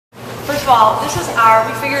First of all,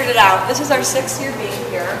 we figured it out. This is our 6th year being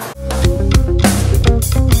here.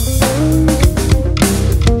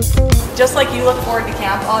 Just like you look forward to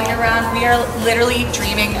camp all year round, we are literally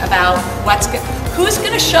dreaming about who's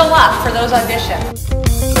gonna show up for those auditions.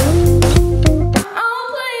 I'll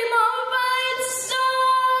play my right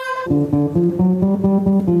song.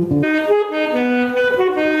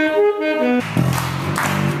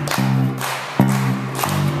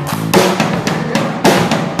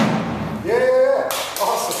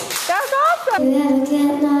 You ever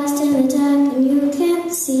get lost in the dark and you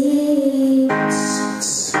can't see?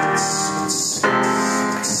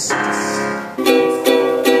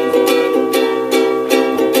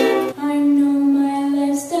 I know my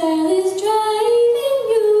lifestyle is driving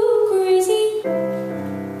you crazy.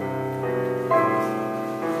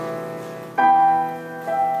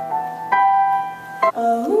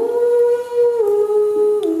 Oh.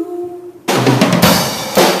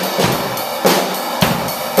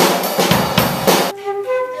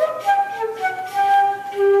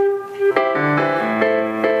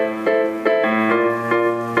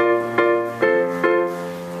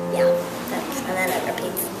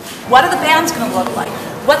 What are the bands going to look like?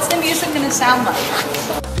 What's the music going to sound like?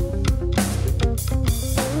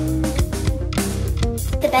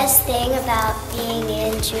 The best thing about being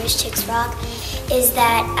in Jewish Chicks Rock is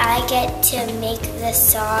that I get to make the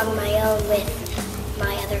song my own with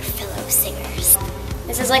my other fellow singers.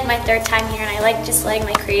 This is like my 3rd time here, and I like just letting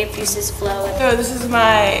my creative juices flow. So this is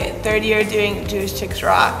my 3rd year doing Jewish Chicks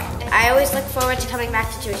Rock. I always look forward to coming back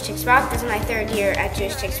to Jewish Chicks Rock. This is my 3rd year at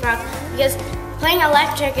Jewish Chicks Rock because playing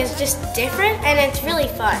electric is just different and it's really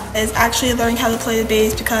fun. It's actually learning how to play the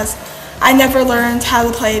bass because I never learned how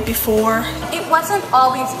to play it before. It wasn't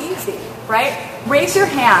always easy, right? Raise your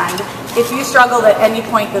hand if you struggled at any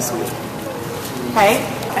point this week, okay?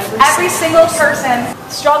 Every single person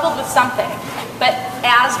struggled with something, but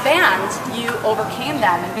as bands, you overcame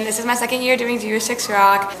them. And this is my 2nd year doing Jewish Chicks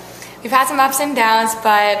Rock. We've had some ups and downs,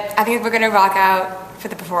 but I think we're gonna rock out for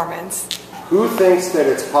the performance. Who thinks that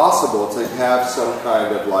it's possible to have some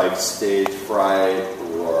kind of like stage fright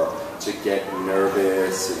or to get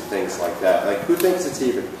nervous and things like that? Like, who thinks it's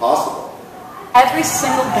even possible? Every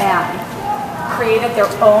single band created their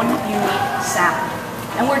own unique sound,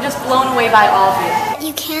 and we're just blown away by all of you.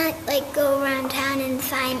 You can't like go around town and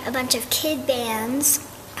find a bunch of kid bands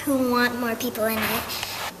who want more people in it.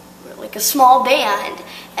 We're like a small band,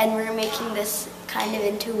 and we're making this kind of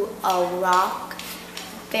into a rock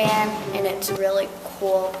band, and it's really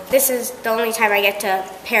cool. This is the only time I get to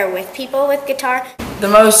pair with people with guitar. The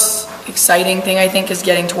most exciting thing I think is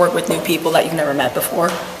getting to work with new people that you've never met before.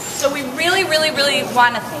 So we really, really, really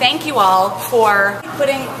want to thank you all for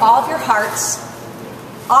putting all of your hearts,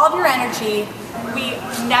 all of your energy. We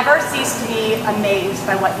never cease to be amazed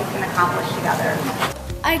by what you can accomplish together.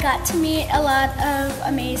 I got to meet a lot of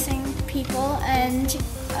amazing people and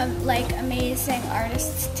like amazing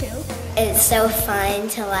artists too. It's so fun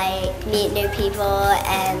to like meet new people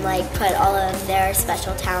and like put all of their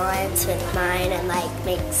special talents with mine and like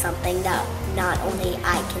make something that not only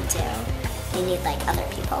I can do. You need like other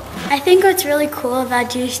people. I think what's really cool about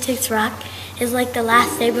Jewish Chicks Rock is like the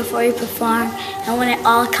last day before you perform and when it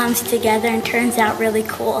all comes together and turns out really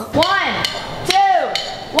cool. 1